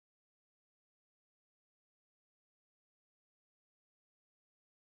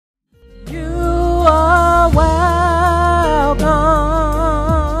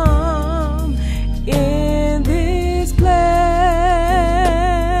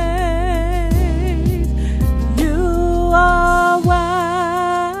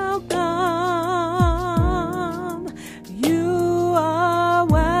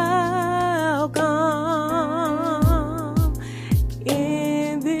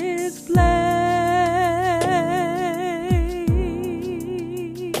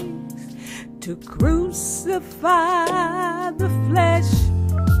Crucify the flesh,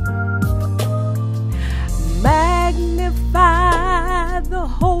 magnify the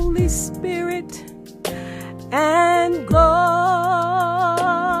Holy Spirit, and glorify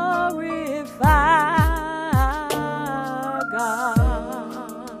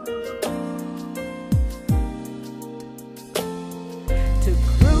God. To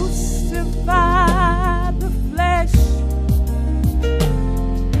crucify the flesh,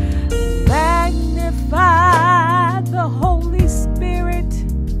 magnify the Holy Spirit,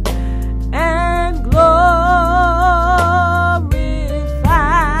 and glorify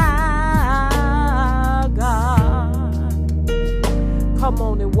God. Come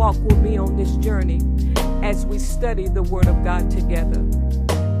on and walk with me on this journey as we study the Word of God together.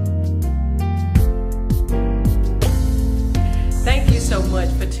 Thank you so much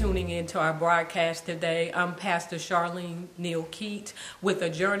for tuning in to our broadcast today. I'm Pastor Charlene Neal Keat with A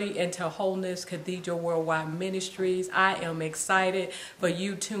Journey into Wholeness Cathedral Worldwide Ministries. I am excited for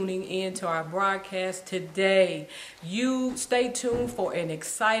you tuning in to our broadcast today. You stay tuned for an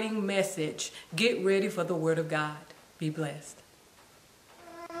exciting message. Get ready for the Word of God. Be blessed.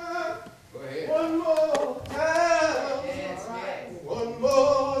 Go ahead. One more time. Yes, yes. One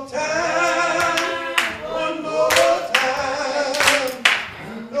more time. One more time.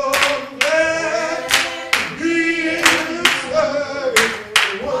 You know I'm glad to be in this service.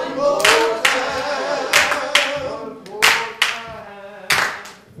 One more time.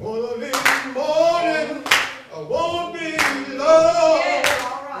 One of these mornings, I won't be long.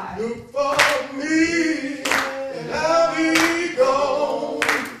 Look for me, and I'll be gone.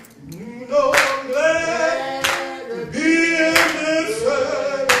 I'm glad to be in this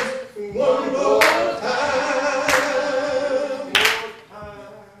service one more time.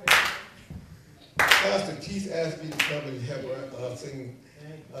 Pastor Keith asked me to come and help her sing,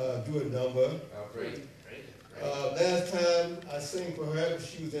 do a number. Last time I sang for her,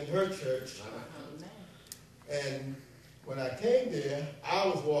 she was in her church. And when I came there, I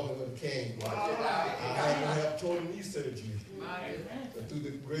was walking with a cane. I had to have total knee surgery. But through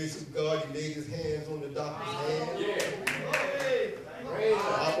the grace of God, he laid his hands on the doctor's hand. The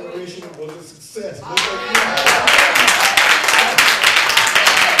operation was a success. I'm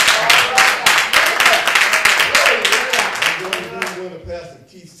going to do one of Pastor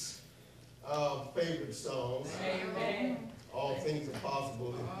Keith's favorite songs. Amen. All things are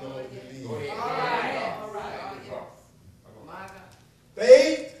possible if you don't believe. All right.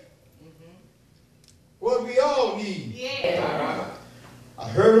 Faith, what we all need. Yeah. I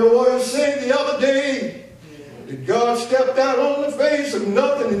heard a voice say the other day that God stepped out on the face of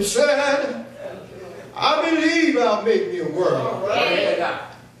nothing and said, I believe I'll make me a world. Yeah.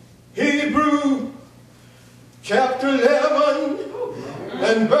 Hebrews chapter 11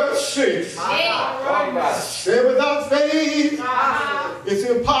 and verse 6. Yeah. Say without faith, it's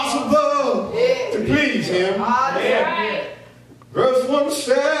impossible to please him. Yeah. Verse 1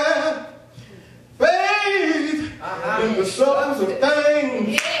 said, faith in the substance of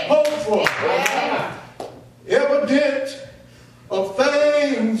things hoped for, evidence of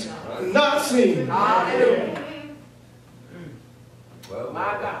things not seen. Well,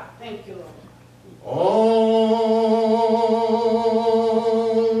 my God. Thank you, Lord. Only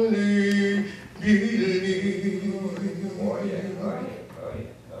believe.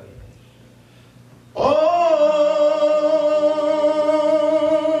 Oh,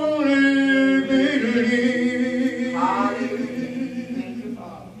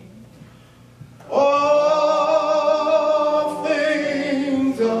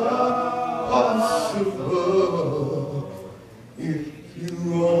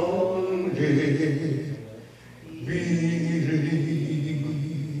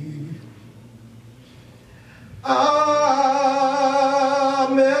 I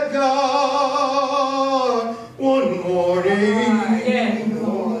met God one morning.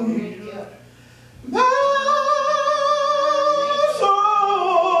 My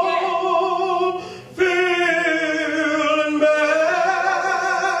soul feeling bad.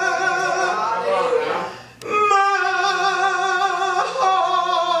 My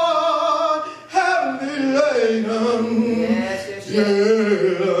heart heavy laden.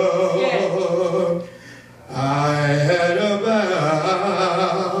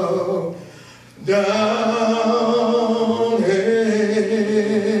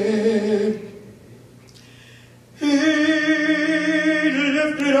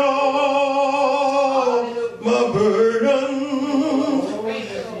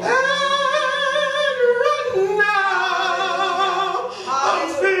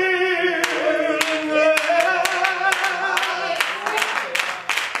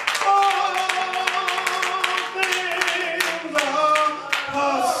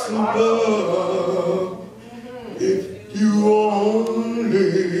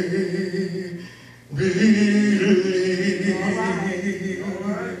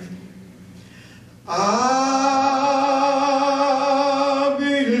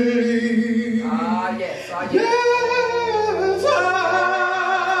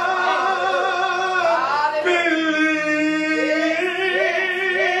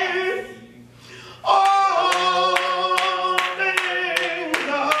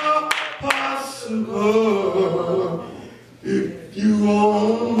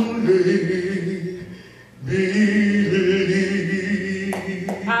 only believe.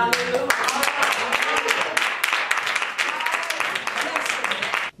 Hallelujah.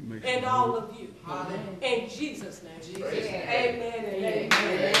 And all of you. Amen. In Jesus' name. Amen and amen.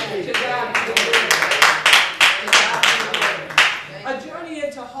 To God be the glory. A journey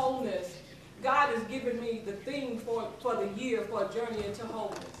into wholeness. God has given me the theme for the year for a journey into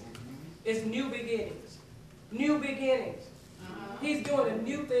wholeness. It's new beginnings. New beginnings. He's doing a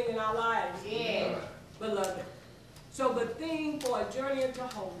new thing in our lives, beloved. So the theme for a journey into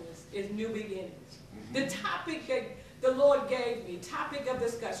wholeness is new beginnings. The topic that the Lord gave me, topic of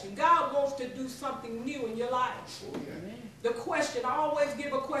discussion. God wants to do something new in your life. The question, I always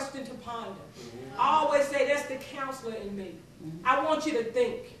give a question to ponder. I always say that's the counselor in me. I want you to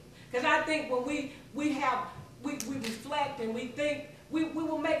think. Because I think when we reflect and we think, we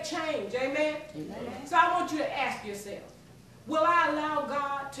will make change. Amen? So I want you to ask yourself, will I allow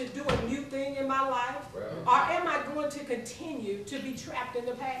God to do a new thing in my life? Or am I going to continue to be trapped in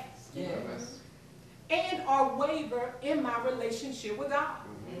the past? And or waver in my relationship with God?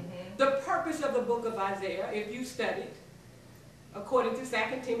 The purpose of the book of Isaiah, if you study, according to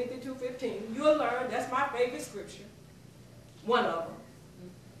 2 Timothy 2:15, you'll learn, that's my favorite scripture, one of them.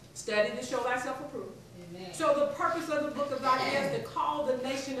 Study to show thyself approved. So the purpose of the book of Isaiah is to call the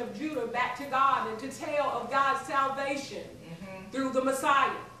nation of Judah back to God and to tell of God's salvation through the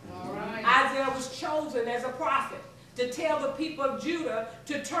Messiah. Isaiah was chosen as a prophet to tell the people of Judah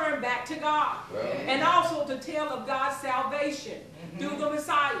to turn back to God. And also to tell of God's salvation through the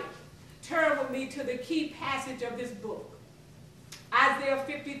Messiah. Turn with me to the key passage of this book. Isaiah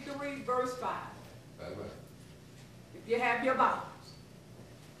 53 verse 5. If you have your Bibles.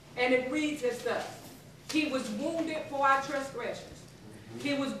 And it reads as thus. He was wounded for our transgressions.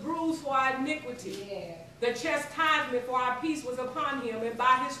 He was bruised for our iniquity. The chastisement for our peace was upon him, and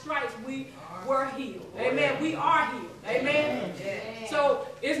by his stripes we were healed. Amen. We are healed. Amen. So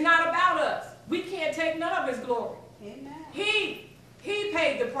it's not about us. We can't take none of his glory. He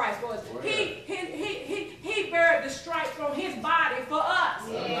paid the price for us. He buried the stripes from his body for us,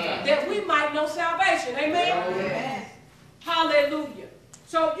 that we might know salvation. Amen. Hallelujah.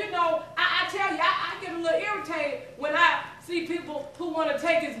 So, you know, I tell you, I get a little irritated when I see people who want to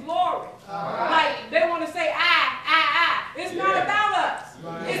take his glory. Like, they want to say, I. It's not about us.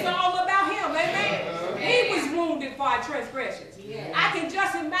 It's all about him. Amen. He was wounded for our transgressions. I can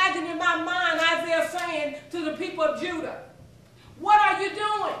just imagine in my mind Isaiah saying to the people of Judah, what are you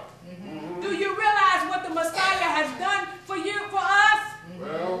doing? Do you realize what the Messiah has done for you, for us?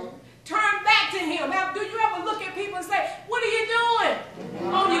 Turn back to him. Now, do you ever look at people and say, what are you doing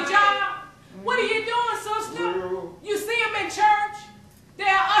on your job? What are you doing, sister? You see them in church. They're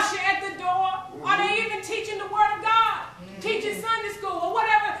usher at the door. Are they even teaching the word of God? Teaching Sunday school or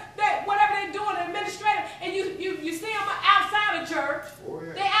whatever they're doing, administrative. And you see them outside of church.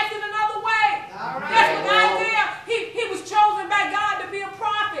 They're acting another way. That's what Isaiah, he was chosen by God to be a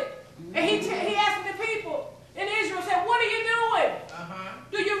prophet. And he asked the people in Israel, said, what are you doing?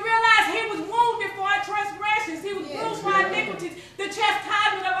 Do you realize he was wounded for our transgressions? He was bruised for our iniquities. The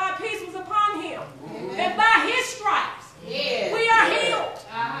chastisement of our peace was upon him. And by his stripes, we are healed.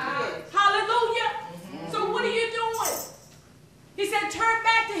 Hallelujah. So what are you doing? He said, turn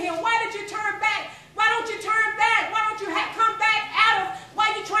back to him. Why did you turn back? Why don't you turn back? Why don't you come back out of,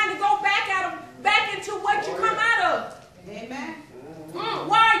 why are you trying to go back into what you come out of? Amen.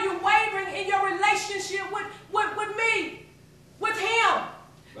 Why are you wavering in your relationship with me? With him?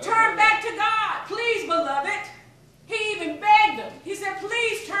 Turn back to God. Please, beloved. He even begged them. He said,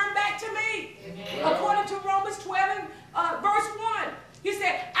 please turn back to me. According to Romans 12 verse 1. He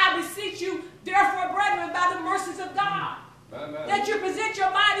said, I beseech you, therefore, brethren, by the mercies of God, that you present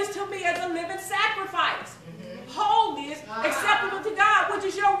your bodies to me as a living sacrifice. Holy, acceptable to God, which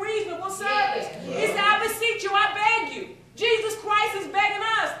is your reasonable service. He said, I beseech you, I beg you. Jesus Christ is begging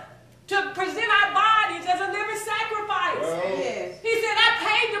us to present our bodies as a living sacrifice. He said, I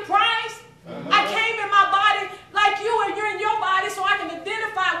paid the price. I came in my body like you, and you're in your body, so I can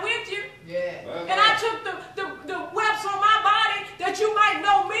identify with you. And I took the webs on my body that you might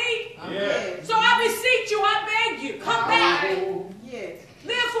know me. So I beseech you, I beg you, come back.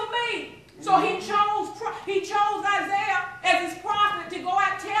 Live for me. So he chose Isaiah as his prophet to go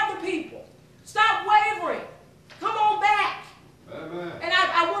out and tell the people, stop wavering. Come on back. And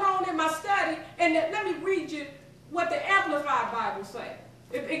I went on in my study, and let me read you what the Amplified Bible says.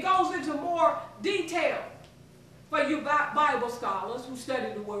 It goes into more detail for you Bible scholars who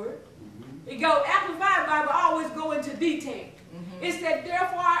study the Word. Amplified Bible always go into detail. It said,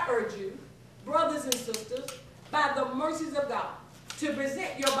 therefore I urge you, brothers and sisters, by the mercies of God, to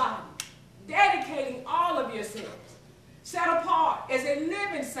present your body, dedicating all of yourselves, set apart as a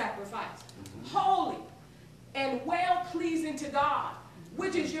living sacrifice, holy and well-pleasing to God,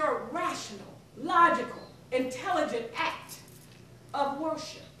 which is your rational, logical, intelligent act of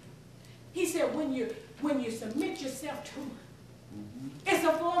worship. He said when you submit yourself to him, it's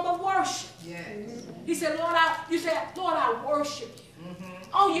a form of worship. Yes. He said, Lord, I worship you.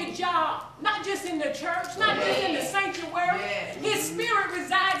 On your job, not just in the church, not just in the sanctuary. His spirit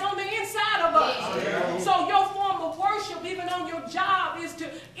resides on the inside of us. So your form of worship, even on your job, is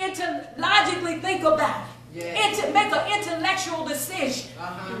to logically think about it. And to make an intellectual decision.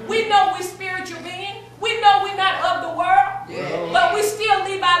 We know we're spiritual beings. We know we're not of the world. But we still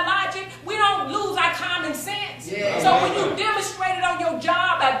live by logic. We don't lose our common sense. So when you demonstrate it on your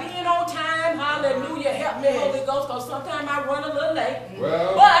job by being on time, hallelujah, help me, Holy Ghost, because sometimes I run a little late.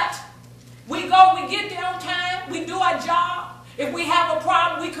 But we get there on time, we do our job. If we have a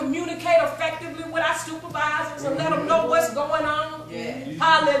problem, we communicate effectively with our supervisors and let them know what's going on.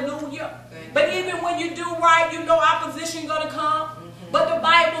 Hallelujah. But even when you do right, you know opposition going to come. But the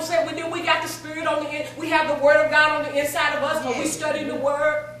Bible said we got the Spirit on the inside. We have the Word of God on the inside of us when we study the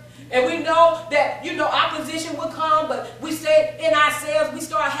Word. And we know that, opposition will come. But we say in ourselves, we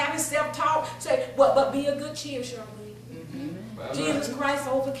start having self-talk. Say, but be a good cheer, Shirley. Jesus Christ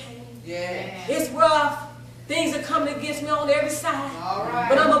overcame. It's rough. Things are coming against me on every side.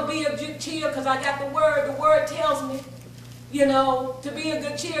 But I'm going to be a good cheer because I got the Word. The Word tells me, to be a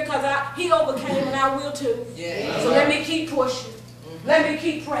good cheer because he overcame and I will too. So let me keep pushing. Let me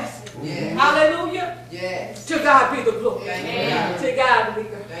keep pressing. Hallelujah. To God be the glory. To God be the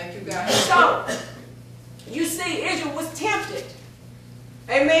glory. Thank you, God. So, you see, Israel was tempted.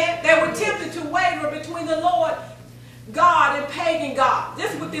 Amen. They were tempted to waver between the Lord God and pagan God.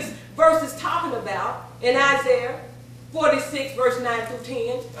 This is what this verse is talking about in Isaiah 46, verse 9 through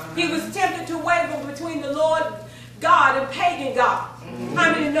 10. He was tempted to waver between the Lord God and pagan God.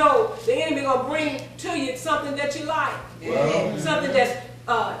 How many know the enemy going to bring to you something that you like? Something that's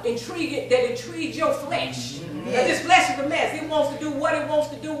intriguing, that intrigues your flesh. This flesh is a mess. It wants to do what it wants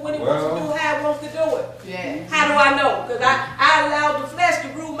to do, when it wants to do, how it wants to do it. How do I know? Because I allowed the flesh to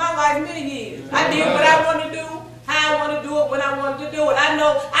rule my life many years. I did what I want to do, how I want to do it, when I wanted to do it. I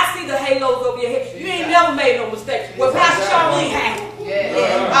know, I see the halos over your head. You ain't never made no mistake. Well, Pastor Charlene had.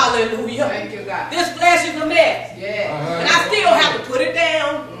 Hallelujah. Thank you, God. This flesh is a mess. And I still have to put it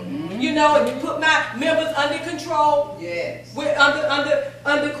down. And put my members under control. With,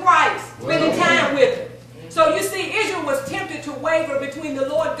 under Christ. Spending time with him. So you see, Israel was tempted to waver between the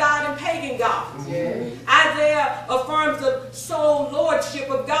Lord God and pagan gods. Isaiah affirms the sole lordship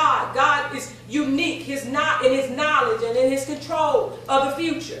of God. God is unique in his knowledge and in his control of the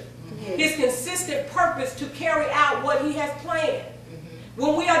future. His consistent purpose to carry out what he has planned.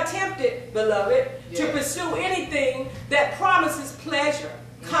 When we are tempted, beloved, to pursue anything that promises pleasure,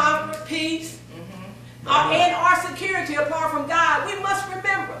 comfort, peace, and our security apart from God, we must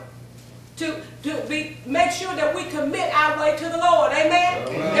remember to make sure that we commit our way to the Lord. Amen?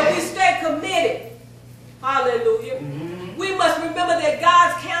 That we stay committed. Hallelujah. We must remember that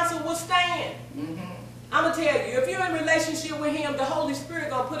God's counsel will stand. I'm going to tell you, if you're in relationship with him, the Holy Spirit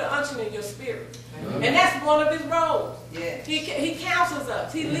going to put an unction in your spirit. And that's one of his roles. He counsels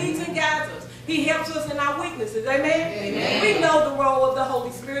us. He leads and guides us. He helps us in our weaknesses. Amen? We know the role of the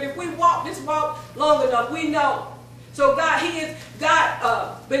Holy Spirit. If we walk this walk long enough, we know. So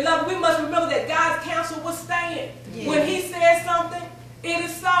beloved, we must remember that God's counsel will stand. When he says something, it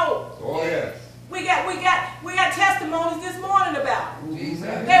is so. We got testimonies this morning about it.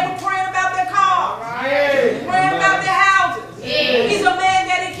 They were praying about their cars, praying about their houses. He's a man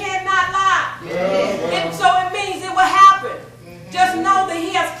that he cannot lie. And so it means it will happen. Just know that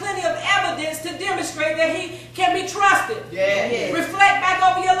he has plenty of evidence to demonstrate that he can be trusted. Reflect back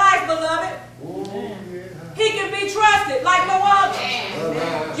over your life, beloved. He can be trusted like no other.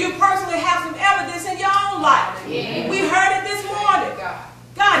 You personally have some evidence in your own life. We heard it this morning.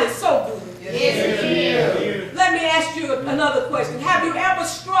 God is so good. Let me ask you another question. Have you ever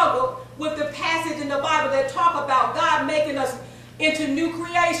struggled with the passage in the Bible that talk about God making us into new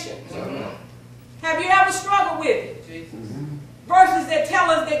creations? Have you ever struggled with it? Verses that tell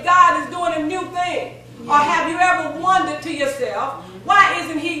us that God is doing a new thing. Or have you ever wondered to yourself, why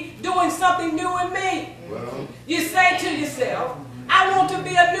isn't he doing something new in me? You say to yourself, I want to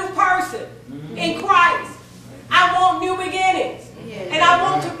be a new person in Christ. I want new beginnings. And I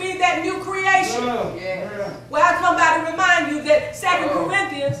want to be that new creation. Well, I come by to remind you that 2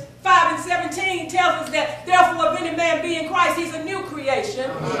 Corinthians 5 and 17 tells us that, therefore, if any man be in Christ, he's a new creation.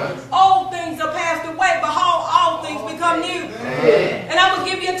 Old things are passed away, behold, all things things become new. And I will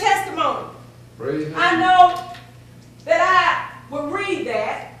give you a testimony. I know that I would read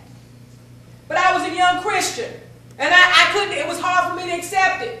that, but I was a young Christian, and I couldn't, it was hard for me to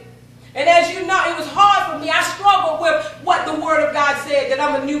accept it. And as you know, it was hard for me. I struggled with what the Word of God said, that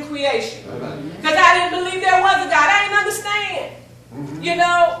I'm a new creation. Because I didn't believe there was a God. I didn't understand. You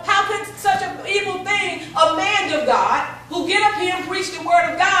know, how could such an evil thing, a man of God, who get up here and preach the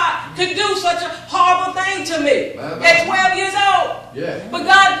Word of God, could do such a horrible thing to me at 12 years old? But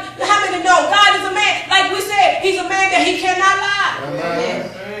God, how many know? God is a man. Like we said, He's a man that He cannot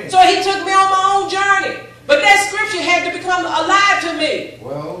lie. So He took me on my own journey. But that scripture had to become alive to me.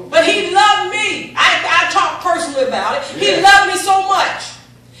 But He loved me. I talk personally about it. He loved me so much.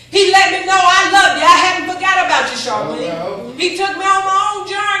 He let me know I love you. I haven't forgot about you, Charlene. He took me on my own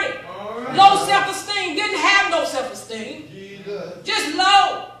journey. Low self-esteem. Didn't have no self-esteem. Just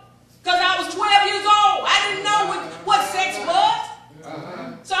low. Because I was 12 years old. I didn't know what sex was.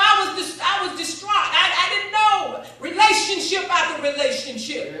 So I was distraught. I didn't know relationship after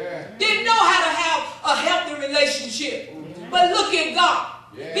relationship. Didn't know how to have a healthy relationship. But look at God.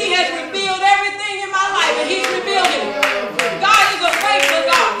 He has revealed everything in my life, and He's revealing it. God is a faithful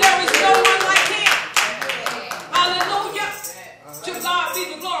God. There is no one like Him. Hallelujah. To God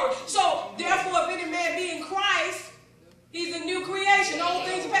be the glory. So, therefore, if any man be in Christ, he's a new creation. Old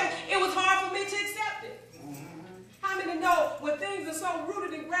things are past. It was hard for me to accept it. How many know when things are so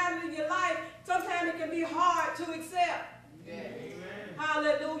rooted and grounded in your life, sometimes it can be hard to accept?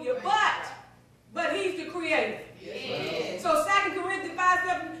 Hallelujah. But He's the creator. So 2 Corinthians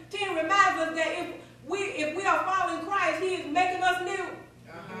 5:17 reminds us that if we are following Christ, He is making us new.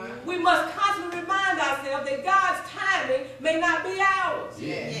 We must constantly remind ourselves that God's timing may not be ours.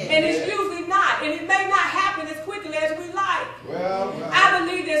 And it's usually not. And it may not happen as quickly as we like. I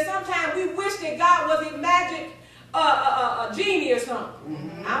believe that sometimes we wish that God was a magic a genie or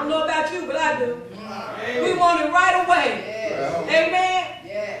something. I don't know about you, but I do. We want it right away. Amen.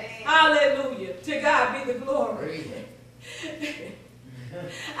 Hallelujah. To God be the glory.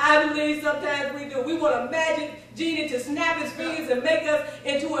 I believe sometimes we do. We want a magic genie to snap his fingers and make us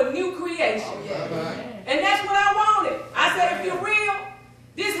into a new creation. And that's what I wanted. I said, if you're real,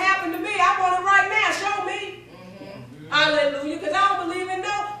 this happened to me. I want it right now. Show me. Hallelujah. Because I don't believe in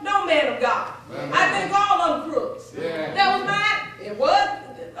no man of God. I think all of them crooks. That was mine. It was,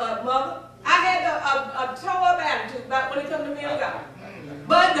 mother. I had a toe-up attitude about when it comes to men of God.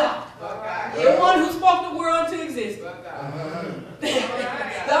 But God, the one who spoke the world into existence,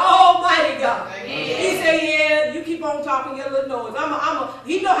 the Almighty God. He said, yeah, you keep on talking your little noise.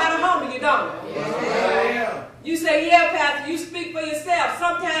 He know how to humble you, don't he? You say, yeah, Pastor, you speak for yourself.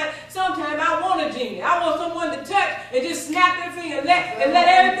 Sometimes I want a genie. I want someone to touch and just snap their finger and let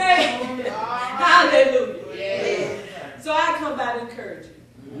everything. Hallelujah. So I come by to encourage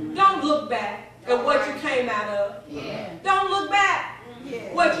you. Don't look back at what you came out of. Don't look back.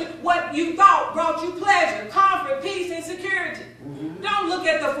 What you thought brought you pleasure, comfort, peace, and security. Don't look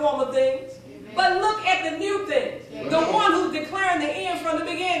at the former things, but look at the new things. The one who's declaring the end from the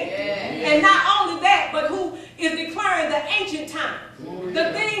beginning. And not only that, but who is declaring the ancient times.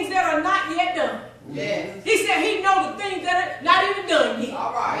 The things that are not yet done. He said He knows the things that are not even done yet.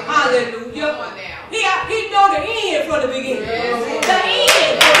 Hallelujah. He knows the end from the beginning. The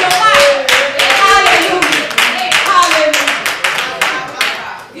end of your life. Hallelujah. Hallelujah.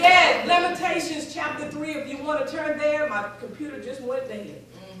 Yeah, Lamentations chapter 3, if you want to turn there, my computer just went dead.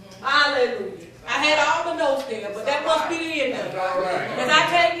 Hallelujah. I had all the notes there, but that must be the end of it. Because I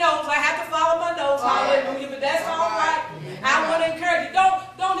take notes, I have to follow my notes. Hallelujah, but that's all right. I want to encourage you,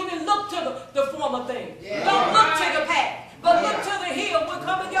 don't even look to the former thing. Don't look to the past, but look to the hill. Will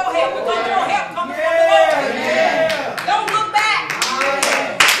come in your help, because your help comes from the Lord. Don't look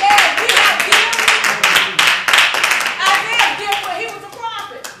back.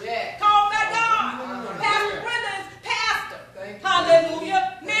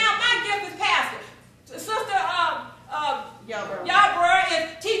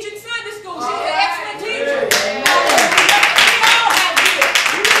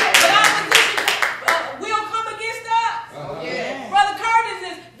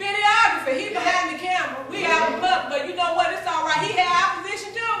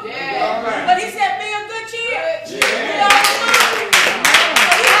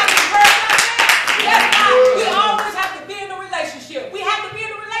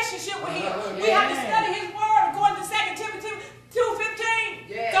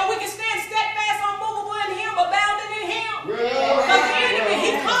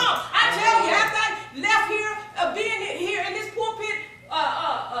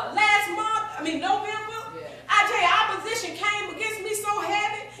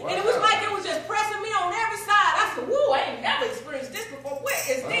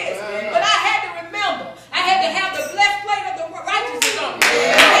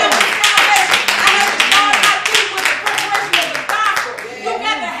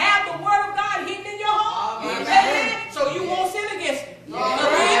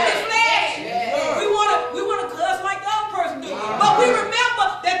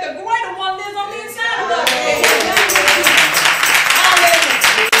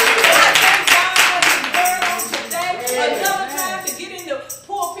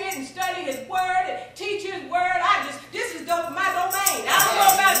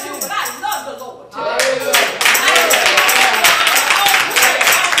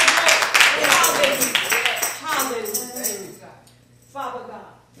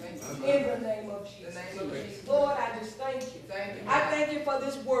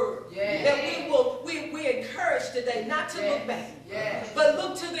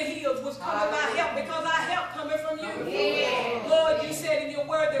 was coming my help because our help coming from you. Lord, you said in your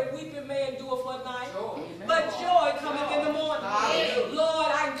word that weeping may endure for a night, but joy cometh in the morning.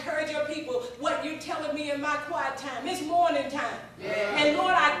 Lord, I encourage your people, what you're telling me in my quiet time, it's morning time. And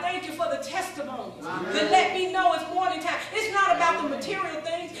Lord, I thank you for the testimonies that let me know it's morning time. It's not about the material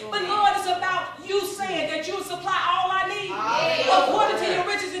things, but Lord, it's about you saying that you supply all I need according to your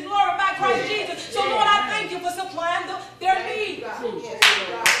riches and glory by Christ Jesus. So Lord, I thank you for supplying their needs.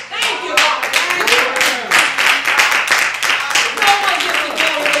 Thank you, God. No one gets the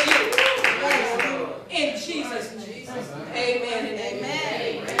glory but you. In Jesus' name. Amen and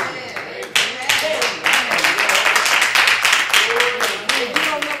amen.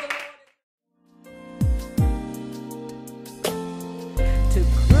 To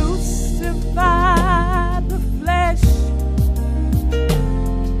crucify the flesh,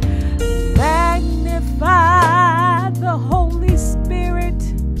 magnify the Holy Spirit,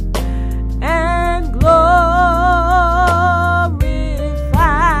 and glorify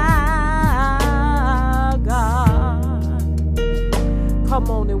God. Come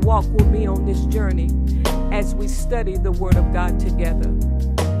on and walk with me on this journey as we study the Word of God together.